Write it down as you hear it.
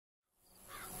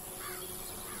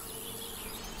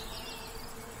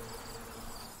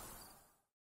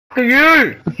to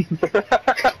you!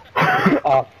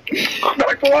 Oh.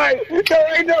 Back away! Go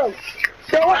away, no!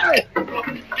 Go away!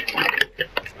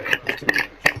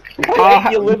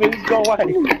 You living, go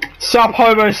away! Sup,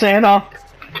 Hobo Santa?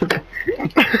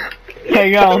 How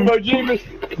you going? Hobo Jeebus!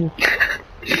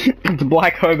 The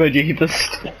Black Hobo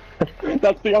Jeebus.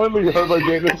 That's the only Hobo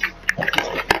Jeebus.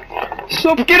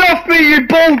 Stop, get off me, you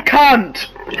bald cunt!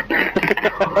 Get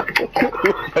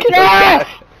off!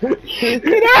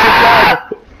 Get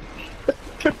off!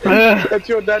 That's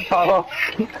your dad, Tyler.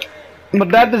 My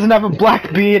dad doesn't have a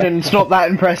black beard and it's not that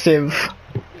impressive.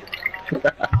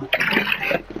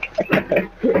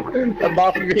 And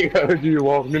after he heard you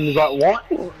walking in, he's like, what?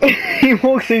 He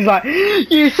walks in, he's like,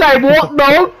 you say what,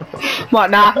 dog? I'm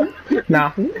like, nah.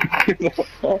 Nah.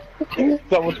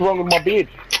 So what's wrong with my beard?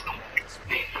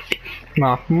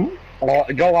 Nah. Oh,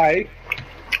 go away.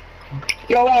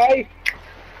 Go away!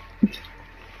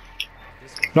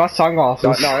 Nice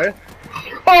sunglasses. No.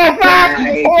 Oh, fuck!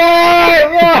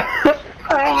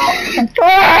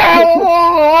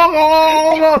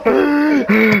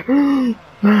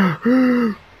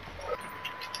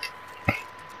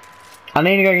 I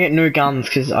need to go get new guns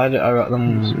because I got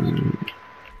them.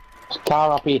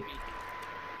 Car up here.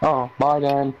 Oh, bye,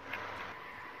 Dan.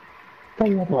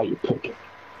 Don't you like you pick?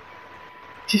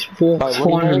 Just walk Wait, what do you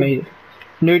 400 mean? meters.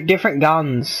 New different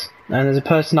guns, and there's a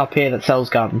person up here that sells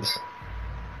guns.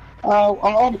 Oh,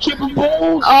 I'm chipping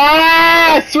balls!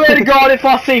 Ah, I swear to God, if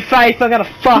I see Faith, I'm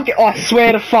gonna fuck it. I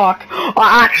swear to fuck.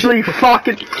 I actually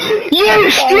fucking. You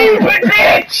stupid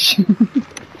bitch!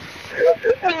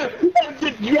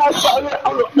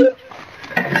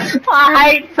 I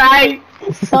hate Faith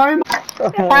so much.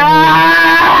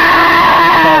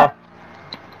 Ah!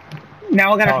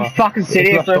 Now we're gonna have to fucking sit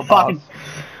here for a fucking.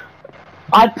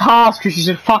 I'd pass because she's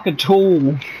a fucking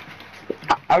tool.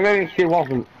 I really she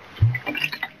wasn't.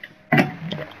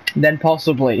 Then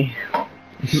possibly.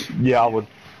 Yeah, I would.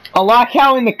 I like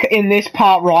how in this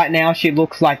part right now she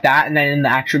looks like that, and then in the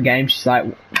actual game she's like,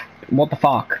 what the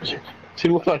fuck? She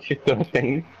looks like she's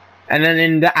 13. And then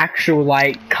in the actual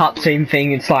like cutscene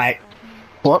thing, it's like,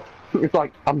 what? It's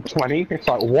like, I'm 20. It's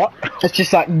like, what? It's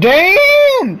just like,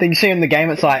 damn! Then you see in the game,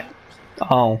 it's like,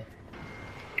 oh,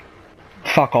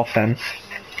 fuck off then.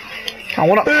 I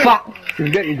wanna fuck. She's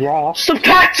getting grass. Stop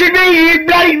touching me, you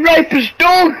bloody rapist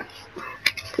dog!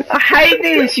 I hate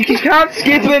this. You can't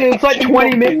skip it. It's like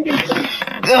 20 minutes.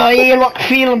 Oh yeah, you're like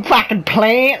feeling fucking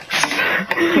plants.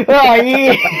 Oh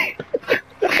yeah.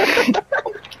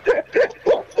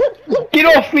 Get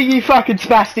off me, you fucking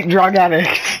spastic drug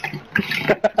addicts.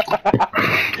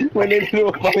 We need to do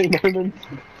a funny moment.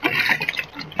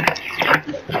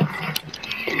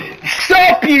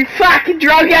 Stop, you fucking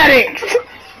drug addicts.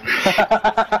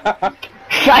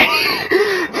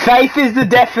 Faith is the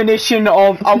definition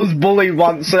of I was bullied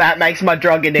once, so that makes my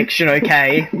drug addiction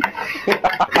okay.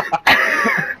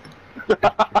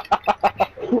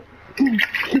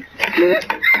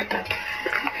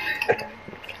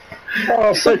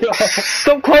 Oh,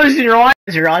 Stop closing your eyes.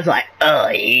 Your eyes like, oh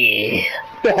yeah.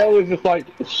 the hell is this like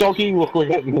soggy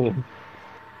looking at me?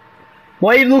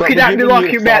 Why are you looking at me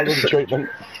like you're about to? Treatment.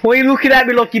 Why are you looking at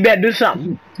me like you about to do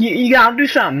something? You gotta do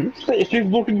something. She's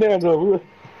looking down though.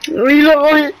 What are you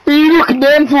looking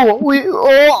down for? Like we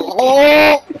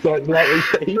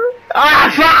see.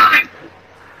 Ah, fuck!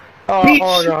 Oh, Bitch.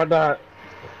 oh god, no.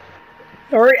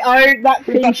 That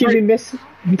thing should be missing.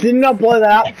 Didn't I blow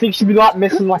that up? The thing should be like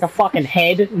missing like a fucking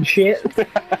head and shit.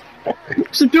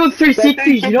 So doing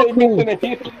 360s, you're not cool.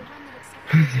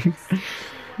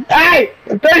 Hey!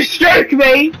 Don't stroke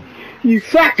me! You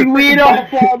fucking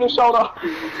weirdo! On the shoulder.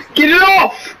 Get it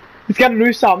off! It's gotta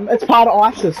do something. It's part of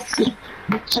ISIS.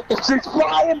 She's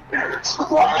flying! She's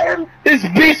flying! This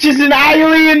bitch is an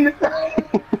alien!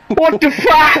 What the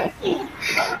fuck?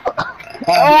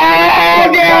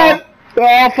 Oh god!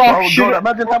 Oh fuck! Oh god,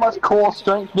 imagine how much core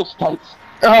strength this takes.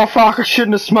 Oh fuck! I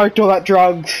shouldn't have smoked all that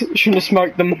drugs. Shouldn't have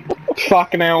smoked them.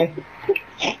 Fucking hell!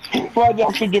 Why'd you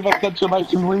have to give us such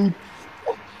amazing weed?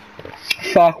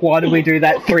 Fuck! Why did we do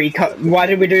that? Why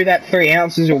did we do that? 3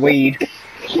 ounces of weed.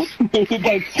 You did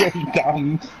like 3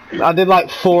 tons. I did like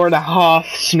 4.5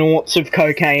 snorts of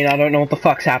cocaine. I don't know what the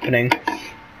fuck's happening.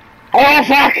 Oh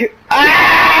fuck!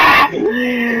 Ah!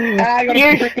 I got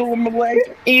a prickle in my leg.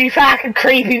 You fucking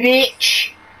creepy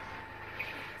bitch!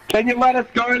 Can you let us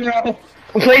go now?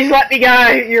 Please let me go.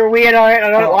 You're a weirdo. I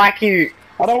don't like you.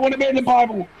 I don't want to be in the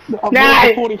Bible. I'm No.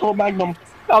 a 44 Magnum.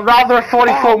 I'd rather a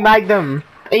 44 Magnum,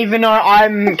 even though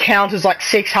I'm count as like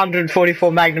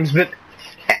 644 Magnums, but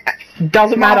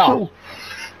doesn't matter.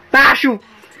 Marshall,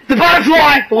 the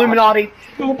butterfly, Illuminati.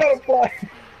 The butterfly.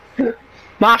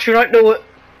 Marshall, don't do it.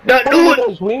 Don't Look do at it!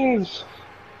 those wings.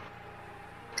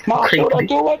 Ma, should I Creepy.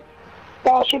 do it?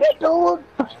 Ma, should I do it?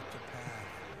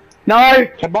 No!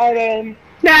 Goodbye then.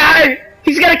 No!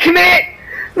 He's gonna commit!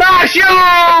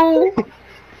 Marshall!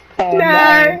 Oh,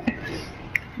 No!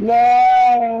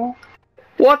 No.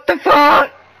 What the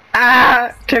fuck?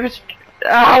 Ah, Travis.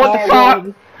 Ah, what the Oh, fuck?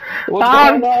 Lord. What's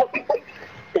going on?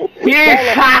 You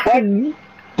fucking.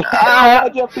 Ah,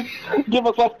 Why'd you have to give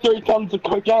us like 3 tons of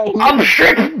cocaine? I'm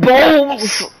stripping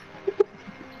balls!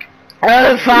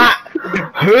 What the fuck?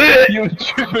 You were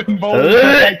tripping balls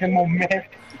and taking more meth.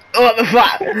 What the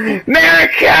fuck?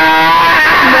 America!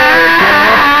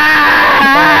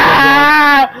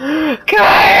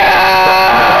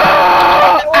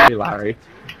 Kyle! Hey, Larry.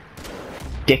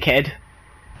 Dickhead.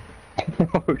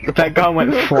 That guy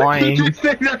went flying. Did you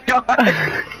see that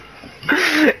guy?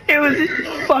 It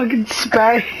was fucking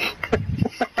space.